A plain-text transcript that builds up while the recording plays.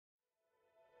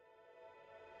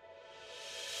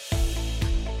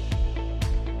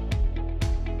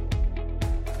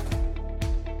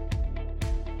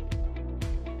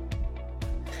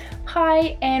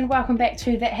Hi, and welcome back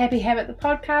to That Happy Habit, the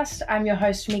podcast. I'm your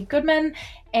host, Meg Goodman,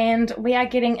 and we are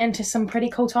getting into some pretty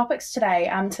cool topics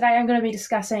today. Today I'm going to be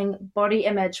discussing body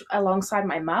image alongside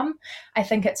my mum. I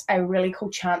think it's a really cool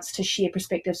chance to share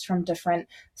perspectives from different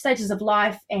stages of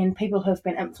life and people who have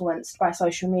been influenced by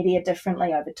social media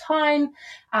differently over time,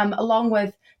 along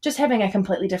with just having a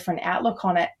completely different outlook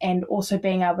on it and also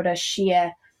being able to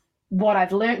share what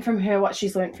I've learned from her, what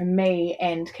she's learned from me,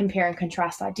 and compare and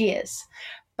contrast ideas.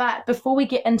 But before we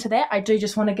get into that, I do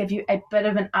just want to give you a bit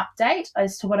of an update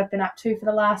as to what I've been up to for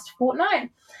the last fortnight.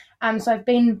 So I've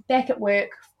been back at work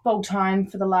full-time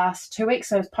for the last 2 weeks,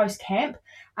 so it was post-camp.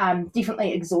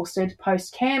 Definitely exhausted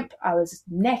post-camp. I was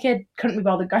knackered, couldn't be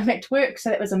bothered going back to work, so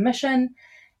that was a mission.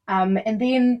 And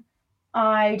then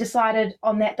I decided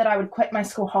on that I would quit my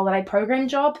school holiday program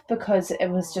job because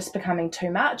it was just becoming too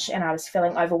much and I was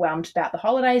feeling overwhelmed about the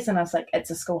holidays, and I was like,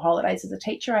 it's a school holidays as a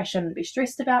teacher, I shouldn't be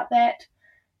stressed about that.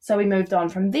 So we moved on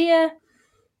from there.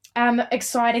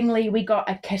 Excitingly, we got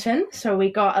a kitten. So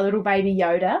we got a little baby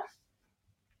Yoda.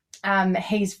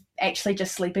 He's actually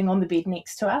just sleeping on the bed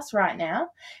next to us right now.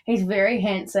 He's very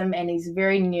handsome and he's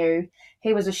very new.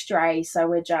 He was a stray, so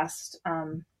we're just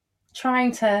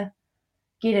trying to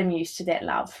get him used to that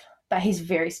love. But he's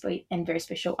very sweet and very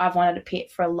special. I've wanted a pet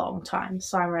for a long time,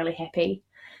 so I'm really happy.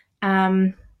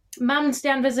 Mum's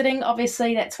down visiting,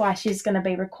 obviously, that's why she's going to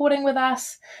be recording with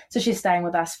us. So she's staying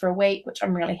with us for a week, which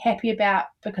I'm really happy about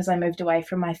because I moved away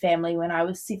from my family when I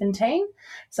was 17.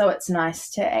 So it's nice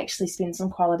to actually spend some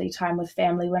quality time with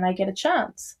family when I get a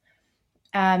chance.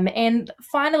 And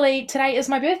finally, today is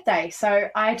my birthday. So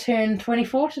I turned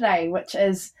 24 today, which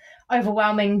is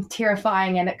overwhelming,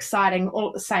 terrifying, and exciting all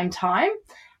at the same time.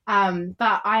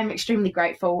 But I'm extremely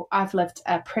grateful. I've lived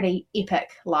a pretty epic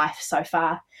life so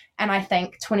far, and I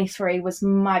think 23 was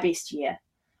my best year.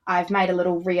 I've made a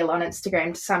little reel on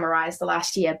Instagram to summarise the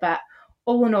last year, but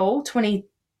all in all,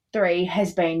 23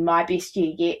 has been my best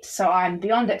year yet, so I'm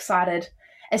beyond excited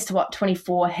as to what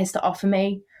 24 has to offer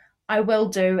me. I will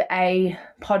do a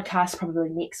podcast probably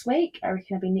next week. I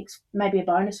reckon it'll be maybe a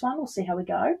bonus one. We'll see how we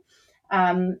go.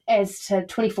 As to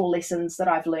 24 lessons that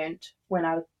I've learned when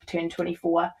I turned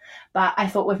 24. But I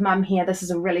thought with Mum here, this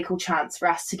is a really cool chance for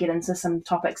us to get into some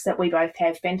topics that we both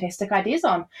have fantastic ideas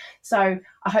on. So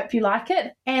I hope you like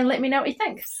it and let me know what you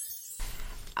think.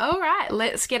 All right,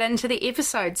 let's get into the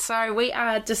episode. So we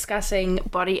are discussing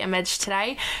body image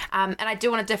today, and I do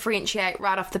want to differentiate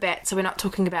right off the bat. So we're not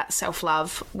talking about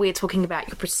self-love. We're talking about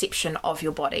your perception of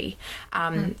your body.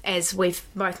 As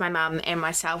both my mum and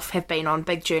myself have been on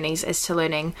big journeys as to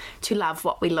learning to love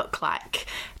what we look like.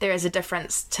 There is a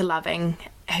difference to loving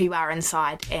who you are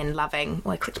inside and loving,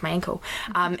 I clicked my ankle,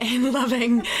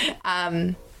 and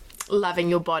loving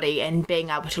your body and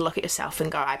being able to look at yourself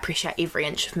and go, I appreciate every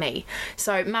inch of me.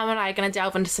 So Mum and I are going to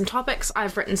delve into some topics.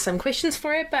 I've written some questions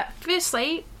for her, but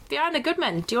firstly, Fiona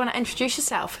Goodman, do you want to introduce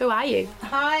yourself? Who are you?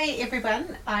 Hi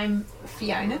everyone, I'm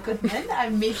Fiona Goodman.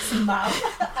 I'm Meg's mum.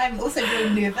 I'm also very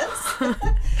nervous.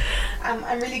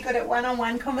 I'm really good at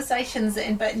one-on-one conversations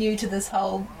but new to this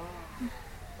whole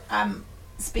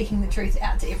speaking the truth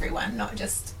out to everyone, not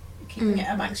just keeping it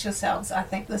amongst yourselves. I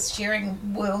think this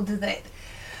sharing world that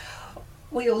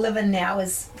we all live in now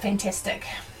is fantastic.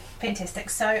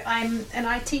 So I'm an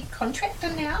IT contractor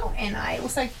now, and I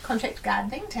also contract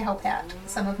gardening to help out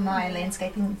some of my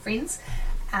landscaping friends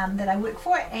that I work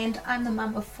for, and I'm the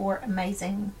mum of 4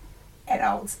 amazing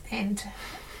adults and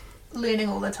learning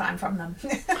all the time from them.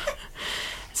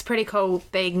 It's pretty cool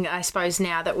being, I suppose,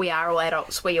 now that we are all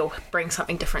adults, we all bring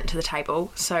something different to the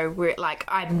table. So we're like,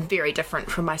 I'm very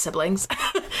different from my siblings,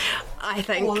 I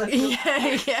think. All of them.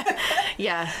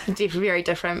 Yeah, very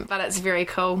different, but it's very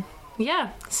cool.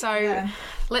 Yeah, so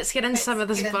let's get into some of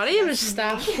this body image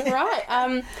stuff.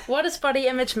 Right, what does body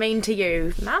image mean to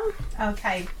you, Mum?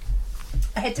 Okay,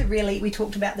 we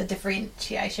talked about the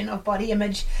differentiation of body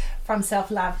image from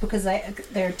self-love because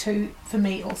they're two, for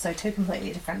me, also two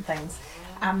completely different things.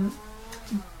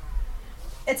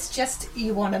 It's just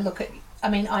ideally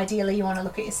you want to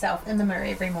look at yourself in the mirror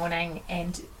every morning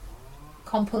and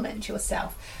compliment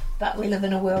yourself, but we live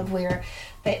in a world where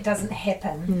that doesn't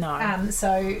happen. No.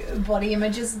 So body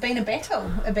image has been a battle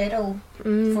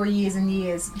for years and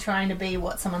years, trying to be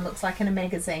what someone looks like in a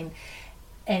magazine,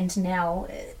 and now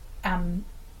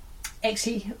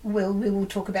actually, we will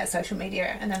talk about social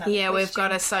media and another question. We've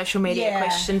got a social media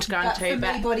question to go into.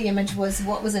 But for me, body image was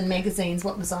what was in magazines,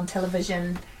 what was on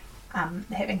television,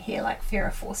 having hair like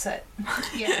Farrah Fawcett,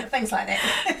 things like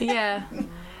that. Yeah.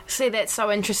 See, that's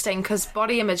so interesting because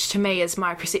body image to me is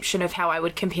my perception of how I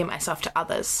would compare myself to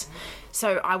others.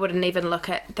 So I wouldn't even look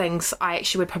at things. I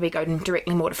actually would probably go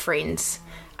directly more to friends.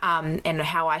 and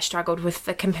how I struggled with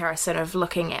the comparison of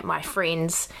looking at my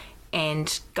friends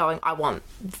and going, I want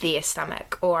their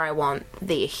stomach or I want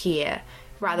their hair,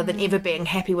 rather than ever being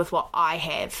happy with what I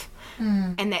have.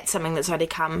 And that's something that's only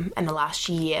come in the last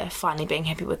year, finally being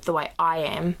happy with the way I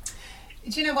am.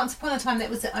 Do you know, once upon a time that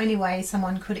was the only way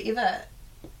someone could ever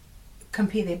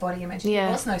compare their body image. Yeah.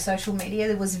 There was no social media.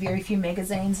 There was very few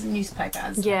magazines and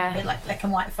newspapers. Yeah. They had like black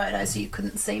and white photos, so you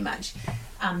couldn't see much.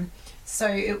 So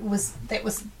that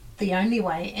was the only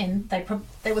way, and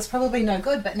that was probably no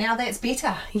good. But now that's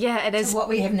better. Yeah, it is what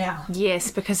we have now.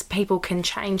 Yes, because people can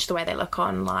change the way they look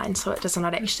online, so it is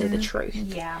not actually the truth.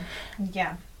 Yeah.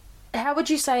 How would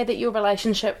you say that your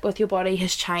relationship with your body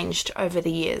has changed over the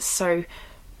years? So,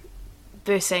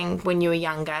 versus when you were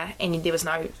younger and there was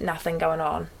nothing going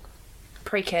on.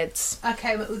 Pre-kids.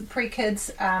 Okay,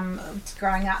 pre-kids,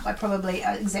 growing up, I probably,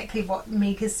 exactly what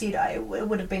Meg has said, it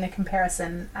would have been a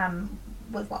comparison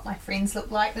with what my friends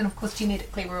look like. And of course,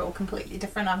 genetically, we're all completely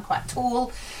different. I'm quite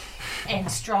tall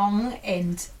and strong,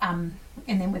 and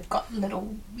then we've got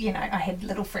little, I had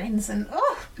little friends, and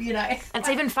it's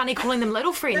even funny calling them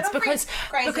little friends,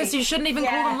 because you shouldn't even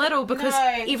call them little, because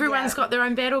everyone's got their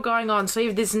own battle going on.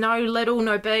 So there's no little,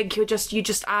 no big. You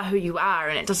just are who you are,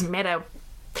 and it doesn't matter.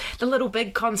 The little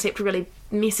big concept really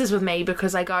messes with me,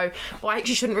 because I go, well, I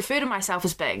actually shouldn't refer to myself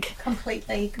as big.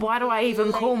 Completely. Why do I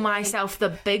even call myself the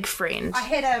big friend?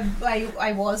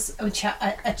 I was a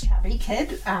chubby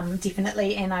kid,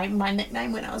 definitely, and my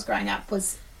nickname when I was growing up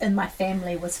in my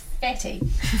family was Fatty.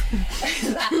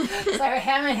 So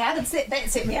how did that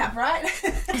set me up, right?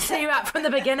 Set you up from the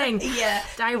beginning. Yeah.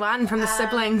 Day one from the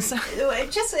siblings.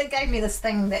 It gave me this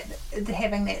thing that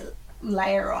having that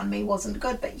layer on me wasn't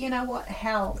good, but you know what?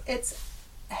 Hell, it's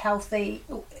healthy.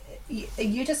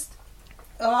 You just,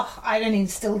 I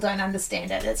still don't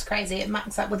understand it. It's crazy. It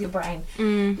mucks up with your brain.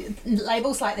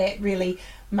 Labels like that really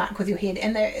muck with your head,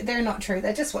 and they're not true.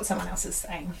 They're just what someone else is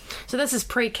saying. So this is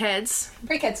pre-kids.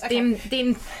 Pre-kids. Okay.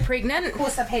 Then pregnant. Of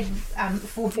course, I've had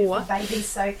four babies,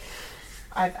 so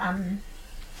I've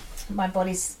my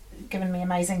body's given me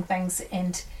amazing things,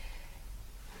 and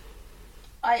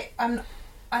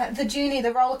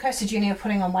the roller coaster journey of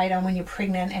putting on weight on when you're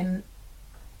pregnant,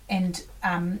 and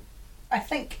I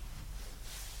think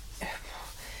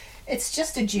it's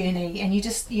just a journey, and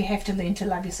you have to learn to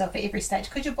love yourself at every stage,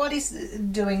 because your body's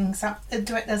doing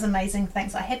does amazing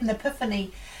things. I had an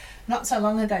epiphany not so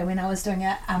long ago when I was doing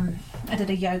I did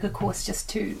a yoga course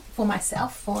just for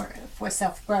myself for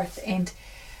self growth, and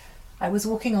I was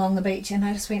walking along the beach and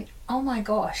I just went, oh my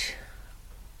gosh,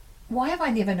 why have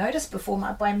I never noticed before?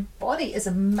 My body is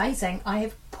amazing. I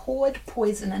have poured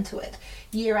poison into it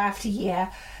year after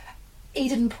year,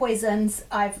 eaten poisons.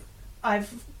 I've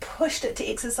pushed it to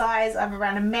exercise. I've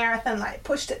run a marathon,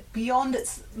 pushed it beyond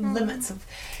its limits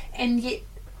and yet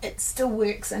it still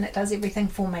works, and it does everything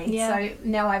for me. Yeah. So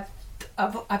now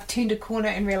I've turned a corner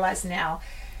and realised now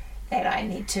that I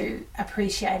need to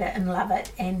appreciate it and love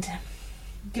it and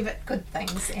give it good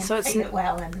things, and feed it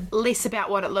well, and less about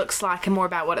what it looks like and more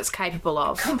about what it's capable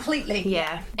of. Completely.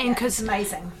 Yeah. And because it's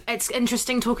amazing. It's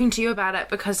interesting talking to you about it,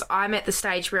 because I'm at the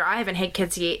stage where I haven't had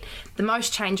kids yet. The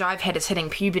most change I've had is hitting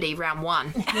puberty round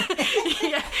 1.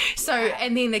 Yeah. So,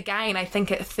 and then again, I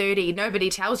think at 30,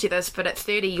 nobody tells you this, but at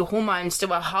 30 your hormones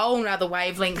do a whole nother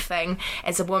wavelength thing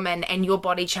as a woman, and your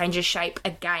body changes shape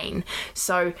again.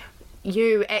 So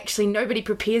nobody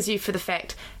prepares you for the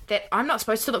fact that I'm not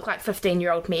supposed to look like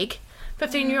 15-year-old Meg.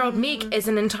 15-year-old Meg is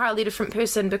an entirely different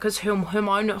person, because her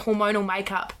hormonal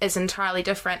makeup is entirely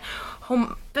different.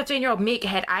 15-year-old Meg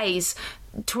had A's.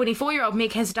 24-year-old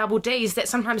Meg has double D's that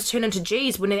sometimes turn into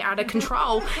G's when they're out of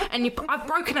control. And I've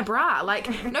broken a bra.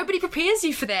 Nobody prepares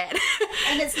you for that.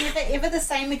 And it's never ever the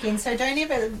same again. So don't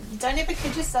ever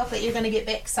kid yourself that you're going to get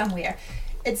back somewhere.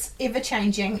 It's ever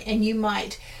changing, and you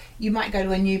might go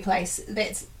to a new place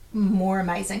that's more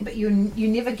amazing, but you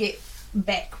never get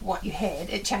back what you had.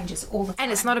 It changes all the time. And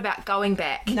it's not about going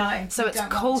back. No. So it's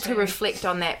cool to reflect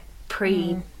on that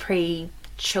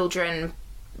pre-children,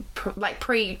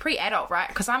 pre-adult, right?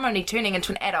 Because I'm only turning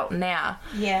into an adult now.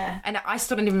 Yeah. And I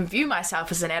still don't even view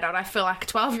myself as an adult. I feel like a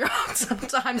 12-year-old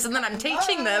sometimes, and then I'm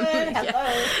teaching them.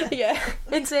 Hello. Yeah,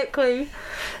 exactly.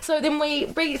 So then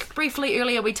briefly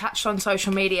earlier we touched on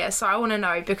social media. So I want to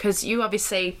know, because you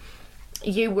obviously...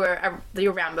 you're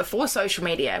around before social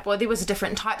media. Well, there was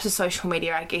different types of social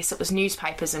media, I guess. It was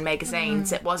newspapers and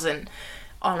magazines. It wasn't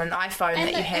on an iPhone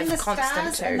that you have and the constant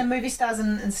stars, to. and the movie stars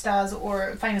and stars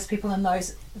or famous people, and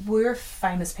those were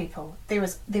famous people. There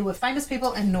were famous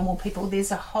people and normal people. There's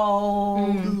a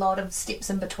whole lot of steps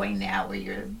in between now where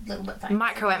you're a little bit famous.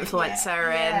 Micro-influencer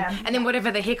and then whatever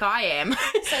the heck I am.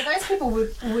 So those people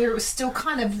were still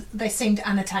kind of, they seemed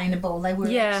unattainable. They were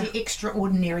actually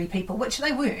extraordinary people, which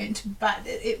they weren't, but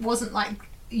it wasn't like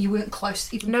you weren't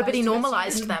close. Nobody close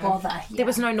normalised them. Bother. There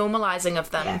was no normalising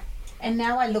of them. Yeah. And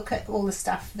now I look at all the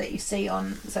stuff that you see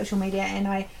on social media,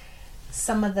 and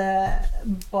some of the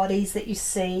bodies that you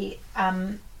see,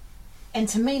 and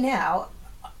to me now,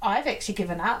 I've actually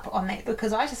given up on that,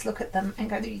 because I just look at them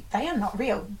and go, they are not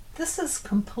real. This is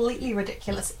completely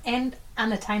ridiculous and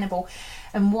unattainable.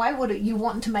 And why would you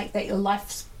want to make that your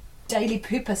life's daily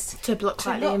purpose? To look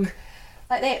like them.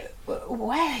 Like that,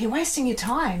 wow, you're wasting your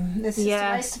time. This is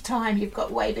a waste of time. You've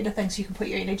got way better things you can put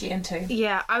your energy into.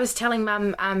 Yeah, I was telling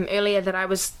Mum earlier that I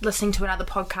was listening to another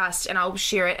podcast, and I'll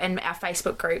share it in our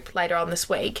Facebook group later on this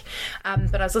week.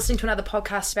 But I was listening to another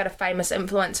podcast about a famous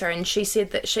influencer, and she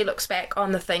said that she looks back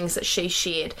on the things that she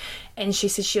shared, and she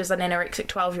said she was an anorexic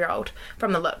 12-year-old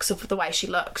from the looks of the way she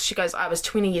looks. She goes, I was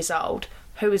 20 years old.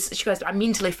 She goes, I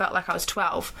mentally felt like I was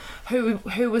 12.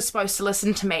 Who was supposed to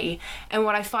listen to me? And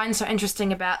what I find so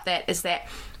interesting about that is that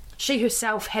she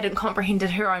herself hadn't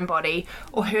comprehended her own body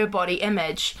or her body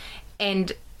image,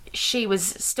 and she was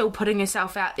still putting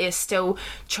herself out there, still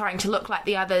trying to look like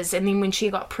the others. And then when she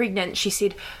got pregnant, she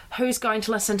said, who's going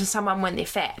to listen to someone when they're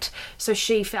fat? So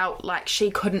she felt like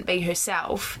she couldn't be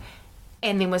herself,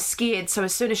 and then was scared. So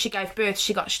as soon as she gave birth,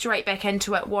 she got straight back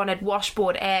into it, wanted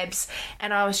washboard abs.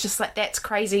 And I was just like, that's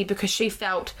crazy, because she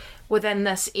felt within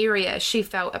this area, she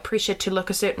felt a pressure to look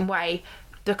a certain way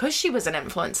because she was an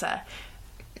influencer,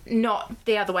 not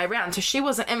the other way around. So she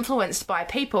wasn't influenced by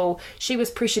people, she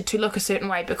was pressured to look a certain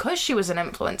way because she was an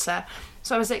influencer.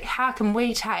 So I was like, how can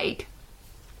we take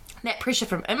that pressure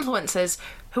from influencers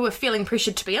who are feeling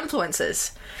pressured to be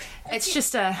influencers? It's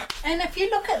just a... And if you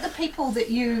look at the people that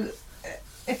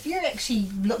if you actually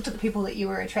looked at the people that you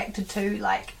were attracted to,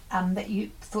 like, that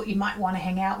you thought you might want to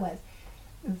hang out with,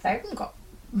 they haven't got...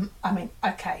 I mean,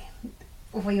 okay,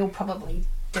 we all probably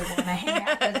do want to hang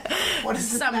out with... What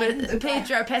is his name?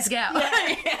 Pedro Pascal.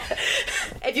 Yeah.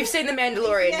 If you've seen The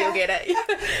Mandalorian, you'll get it.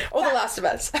 Or The Last of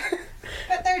Us.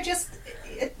 But they're just...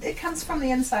 It comes from the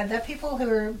inside. They're people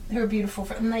who are beautiful,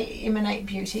 and they emanate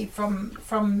beauty from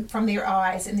their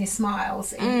eyes and their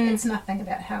smiles. And it's nothing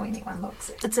about how anyone looks.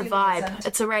 It's a vibe. Isn't.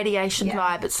 It's a radiation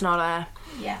vibe. It's not a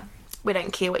we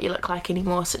don't care what you look like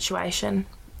anymore situation.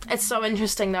 It's so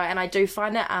interesting though, and I do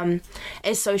find that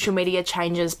as social media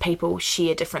changes, people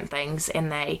share different things,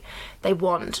 and they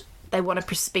want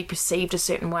to be perceived a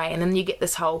certain way, and then you get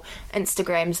this whole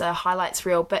Instagram's a highlights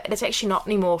reel, but it's actually not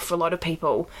anymore for a lot of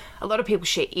people. A lot of people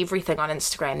share everything on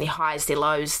Instagram, their highs, their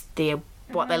lows,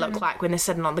 what they look like when they're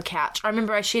sitting on the couch. I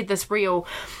remember I shared this reel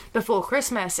before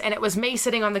Christmas, and it was me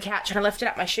sitting on the couch, and I lifted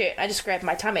up my shirt, and I just grabbed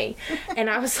my tummy, and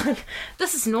I was like,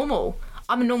 this is normal.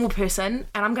 I'm a normal person,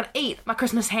 and I'm going to eat my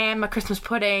Christmas ham, my Christmas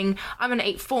pudding. I'm going to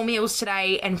eat 4 meals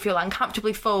today and feel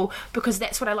uncomfortably full, because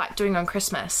that's what I like doing on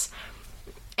Christmas.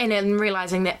 And then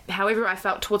realising that however I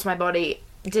felt towards my body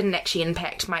didn't actually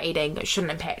impact my eating. It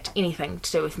shouldn't impact anything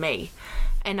to do with me.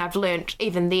 And I've learnt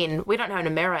even then, we don't own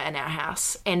a mirror in our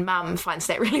house, and Mum finds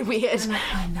that really weird.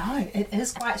 I know, it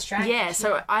is quite strange. Yeah,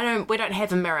 so we don't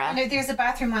have a mirror. I know there's a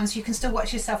bathroom one, so you can still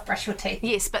watch yourself brush your teeth.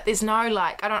 Yes, but there's no,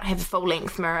 I don't have a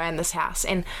full-length mirror in this house.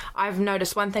 And I've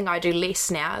noticed one thing I do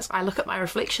less now is I look at my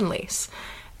reflection less.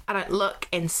 I don't look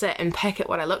and sit and pick at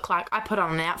what I look like. I put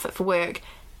on an outfit for work,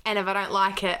 and if I don't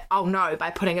like it, I'll know by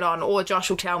putting it on, or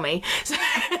Josh will tell me. So,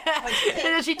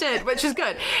 she did, which is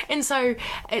good. And so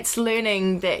it's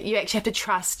learning that you actually have to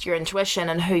trust your intuition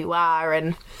and who you are,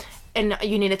 and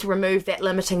you needed to remove that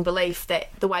limiting belief that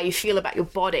the way you feel about your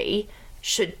body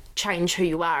should change who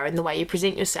you are and the way you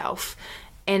present yourself.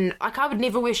 And I would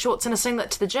never wear shorts and a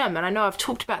singlet to the gym, and I know I've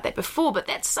talked about that before, but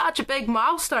that's such a big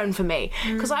milestone for me,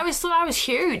 because I always thought I was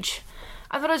huge.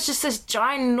 I thought I was just this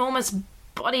ginormous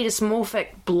body dysmorphic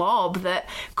blob that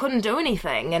couldn't do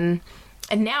anything, and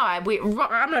now I'm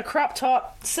in a crop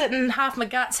top, sitting half my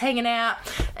guts hanging out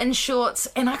in shorts,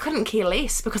 and I couldn't care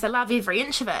less because I love every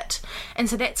inch of it. And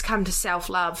so that's come to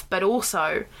self-love, but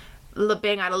also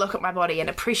being able to look at my body and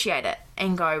appreciate it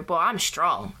and go, well, I'm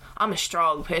strong, I'm a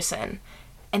strong person,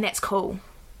 and that's cool.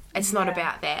 It's not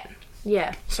about that.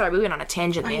 Yeah, sorry, we went on a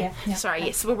tangent there. Sorry,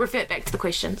 yes, we'll revert back to the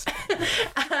questions.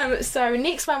 So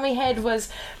next one we had was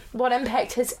what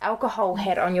impact has alcohol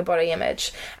had on your body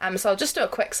image? So I'll just do a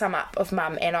quick sum up of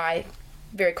Mum and I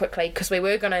very quickly because we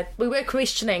were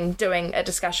questioning doing a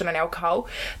discussion on alcohol,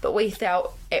 but we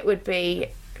felt it would be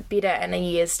better in a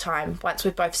year's time once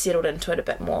we've both settled into it a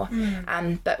bit more.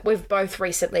 But we've both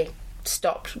recently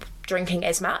stopped drinking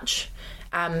as much.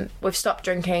 We've stopped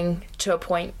drinking to a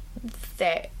point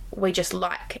that we just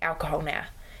like alcohol now,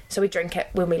 so we drink it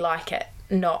when we like it,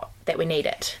 not that we need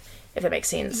it, if that makes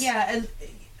sense.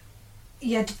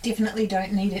 Definitely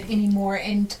don't need it anymore,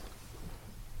 and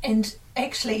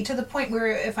actually to the point where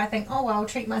if I think, oh well, I'll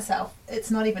treat myself,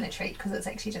 it's not even a treat because it's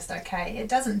actually just okay. It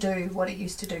doesn't do what it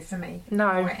used to do for me. No.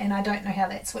 Anymore, and I don't know how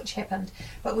that switch happened,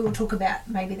 but we will talk about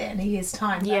maybe that in a year's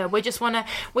time. Yeah, we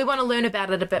want to learn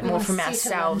about it a bit more from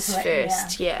ourselves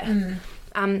first.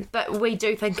 But we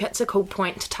do think it's a cool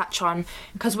point to touch on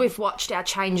because we've watched our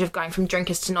change of going from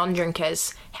drinkers to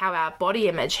non-drinkers, how our body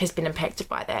image has been impacted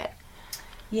by that.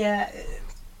 Yeah.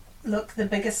 Look, the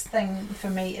biggest thing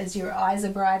for me is your eyes are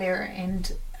brighter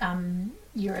and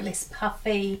you're less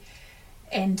puffy,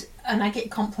 and I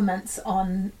get compliments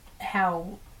on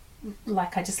how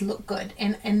I just look good,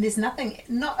 and there's not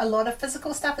a lot of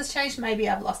physical stuff has changed. Maybe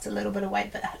I've lost a little bit of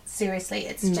weight, but seriously,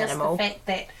 it's minimal. Just the fact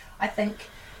that I think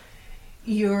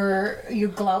you're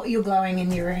glowing,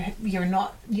 and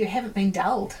you haven't been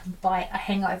dulled by a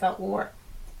hangover or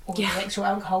the actual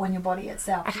alcohol in your body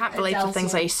itself. I can't believe the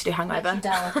things I used to do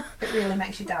hungover. It really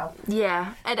makes you dull.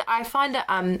 Yeah, and I find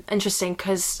it interesting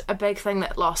because a big thing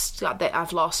that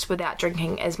I've lost without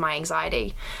drinking is my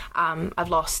anxiety. I've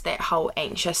lost that whole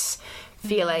anxious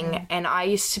feeling, and I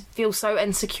used to feel so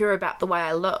insecure about the way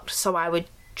I looked, so I would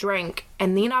drink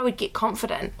and then I would get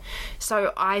confident.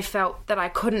 So I felt that I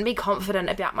couldn't be confident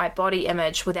about my body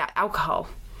image without alcohol.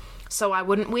 So I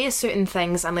wouldn't wear certain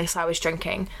things unless I was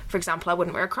drinking. For example, I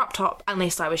wouldn't wear a crop top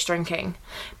unless I was drinking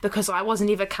because I wasn't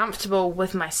ever comfortable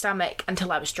with my stomach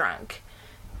until I was drunk.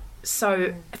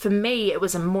 So for me, it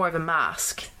was more of a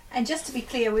mask. And just to be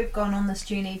clear, we've gone on this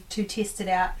journey to test it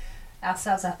out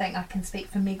ourselves. I think I can speak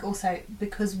for Meg also,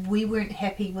 because we weren't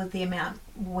happy with the amount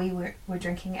we were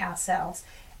drinking ourselves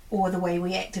or the way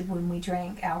we acted when we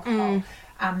drank alcohol.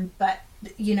 But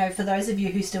for those of you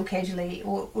who still casually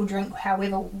or drink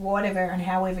whatever and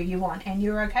however you want, and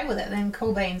you're okay with it, then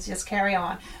cool beans, just carry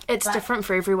on. It's different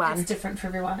for everyone. It's different for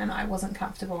everyone, and I wasn't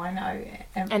comfortable, I know.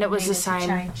 And it was the same.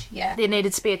 Change. Yeah. There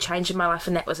needed to be a change in my life,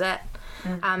 and that was it.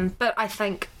 But I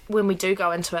think when we do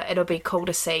go into it, it'll be cool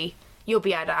to see. You'll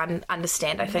be able to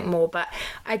understand, I think, more. But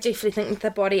I definitely think the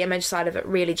body image side of it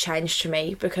really changed for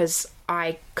me because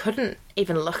I couldn't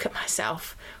even look at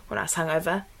myself when I was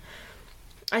hungover.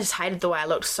 I just hated the way I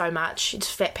looked so much. It's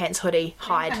fat pants, hoodie,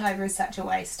 hide. Hungover is such a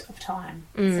waste of time.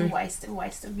 It's a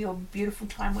waste of your beautiful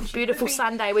time. Beautiful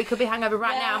Sunday. We could be hungover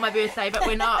right now on my birthday, but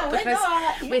we're not because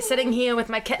we're sitting here with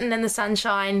my kitten in the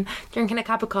sunshine, drinking a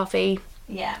cup of coffee.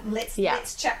 Yeah, let's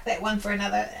chuck that one for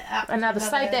another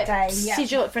save that day.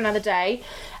 Schedule it for another day.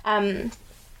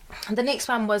 The next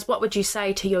one was, what would you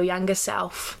say to your younger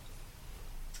self?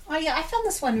 Oh yeah, I found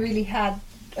this one really hard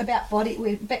about body.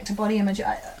 We're back to body image.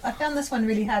 I found this one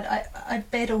really hard. I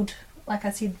battled, like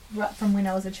I said, right from when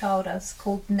I was a child. I was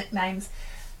called nicknames.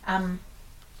 I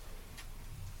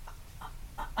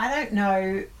don't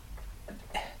know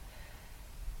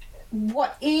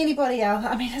what anybody else,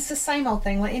 I mean, it's the same old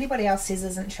thing. What anybody else says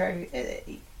isn't true.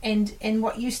 And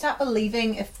what you start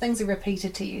believing, if things are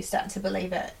repeated to you, start to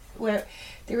believe it. Where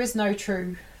there is no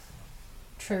true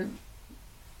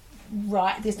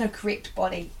right, there's no correct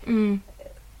body.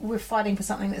 We're fighting for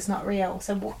something that's not real.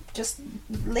 So we'll just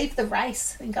leave the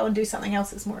race and go and do something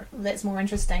else that's more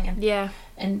interesting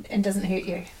and doesn't hurt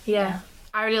you. Yeah.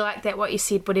 I really like that, what you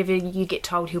said, whatever you get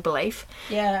told, you'll believe.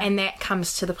 Yeah. And that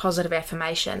comes to the positive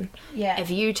affirmation. Yeah. If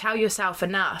you tell yourself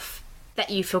enough that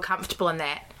you feel comfortable in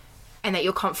that and that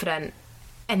you're confident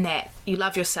and that you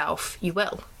love yourself, you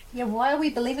will. Yeah, why are we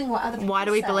believing what other people Why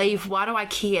do we say? believe, why do I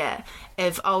care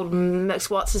if old Mix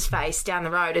What's-His-Face down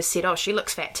the road has said, oh, she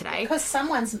looks fat today? Because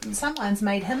someone's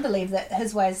made him believe that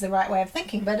his way is the right way of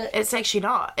thinking, but it's actually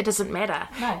not. It doesn't matter.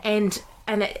 No.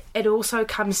 And it also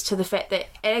comes to the fact that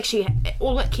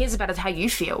all it cares about is how you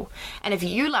feel. And if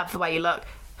you love the way you look,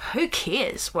 who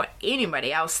cares what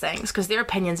anybody else thinks? Because their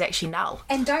opinion's actually null.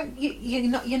 And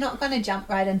you're not going to jump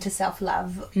right into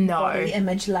self-love, no, body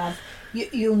image love.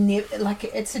 You'll never, like,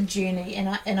 it's a journey,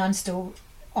 and I'm still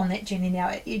on that journey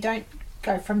now. You don't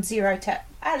go from zero to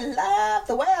I love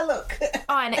the way I look.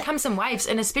 Oh, and it comes in waves,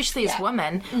 and especially as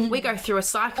women, we go through a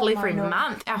cycle every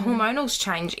month. Our hormonals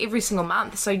change every single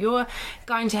month. So you're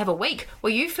going to have a week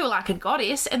where you feel like a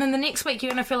goddess, and then the next week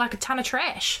you're going to feel like a ton of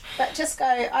trash. But just go,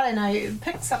 I don't know,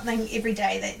 pick something every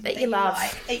day that you love.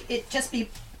 like. It just be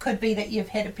could be that you've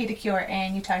had a pedicure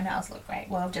and your toenails look great.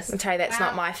 Well, just I'll tell you, that's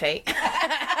not my feet.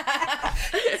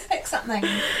 Just pick something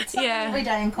every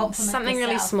day and compliment something yourself.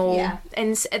 really small. Yeah.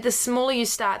 And the smaller you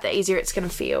start, the easier it's going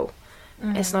to feel.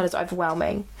 It's not as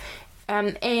overwhelming.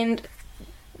 And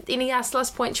any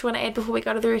last points you want to add before we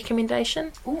go to the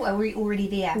recommendation? Oh, are we already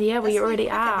there? Yeah, we This already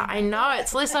week, are. I know,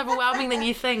 it's less overwhelming than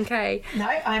you think, hey? No,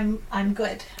 I'm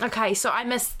good. Okay, so I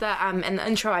missed the, in the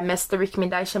intro I missed the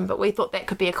recommendation, but we thought that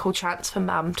could be a cool chance for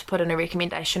Mum to put in a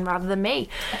recommendation rather than me.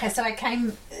 Okay, so I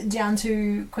came down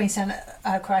to Queenstown,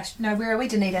 where are we?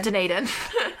 Dunedin. Dunedin.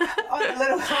 On a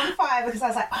little on fire because I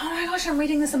was like, oh my gosh, I'm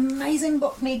reading this amazing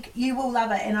book, Meg, you will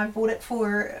love it. And I bought it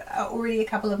for already a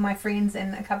couple of my friends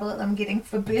and a couple of them getting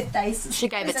for birthdays. She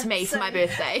gave it to me for my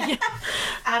birthday.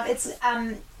 It's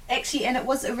actually, and it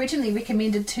was originally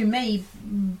recommended to me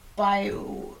by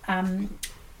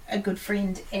a good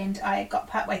friend, and I got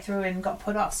partway through and got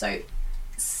put off. So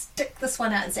stick this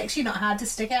one out. It's actually not hard to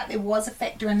stick out. There was a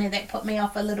factor in there that put me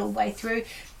off a little way through.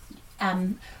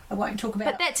 I won't talk about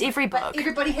But that's every book. But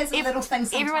everybody has a little thing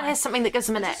sometimes. Everyone has something that gives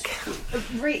them a nick.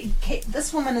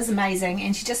 This woman is amazing,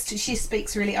 and she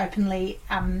speaks really openly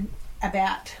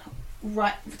about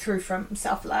right through from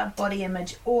self-love, body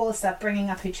image, all the stuff, bringing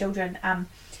up her children.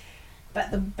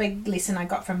 But the big lesson I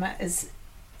got from it is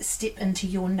step into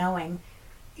your knowing.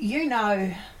 You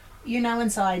know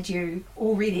inside you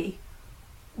already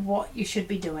what you should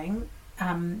be doing,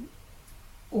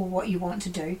 or what you want to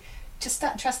do. Just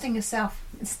start trusting yourself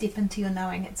and step into your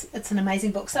knowing. It's an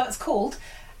amazing book. So it's called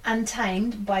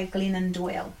Untamed by Glennon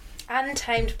Doyle.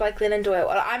 Untamed by Glennon Doyle.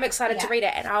 Well, I'm excited to read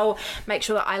it, and I'll make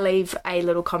sure that I leave a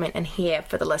little comment in here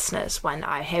for the listeners when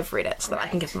I have read it so that I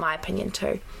can give my opinion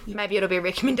too. Yeah. Maybe it'll be a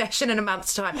recommendation in a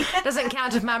month's time. Doesn't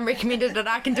count if Mum recommended it,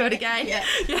 I can do it again.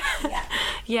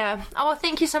 Yeah. Oh, well,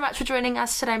 thank you so much for joining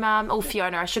us today, Mum. Or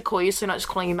Fiona, I should call you, so not just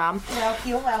calling you Mum. Well,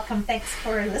 you're welcome. Thanks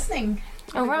for listening.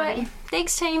 All right.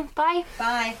 Thanks, team. Bye.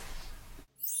 Bye.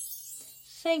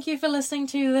 Thank you for listening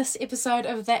to this episode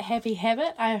of That Happy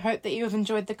Habit. I hope that you have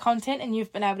enjoyed the content and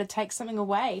you've been able to take something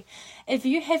away. If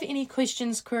you have any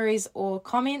questions, queries, or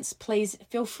comments, please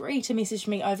feel free to message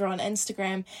me over on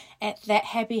Instagram at That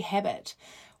Happy Habit.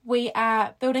 We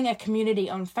are building a community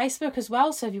on Facebook as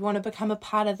well, so if you want to become a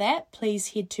part of that, please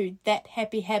head to That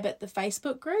Happy Habit, the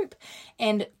Facebook group,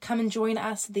 and come and join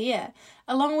us there.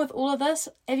 Along with all of this,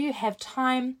 if you have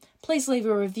time, please leave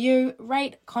a review,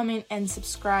 rate, comment, and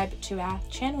subscribe to our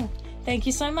channel. Thank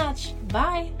you so much.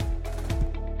 Bye.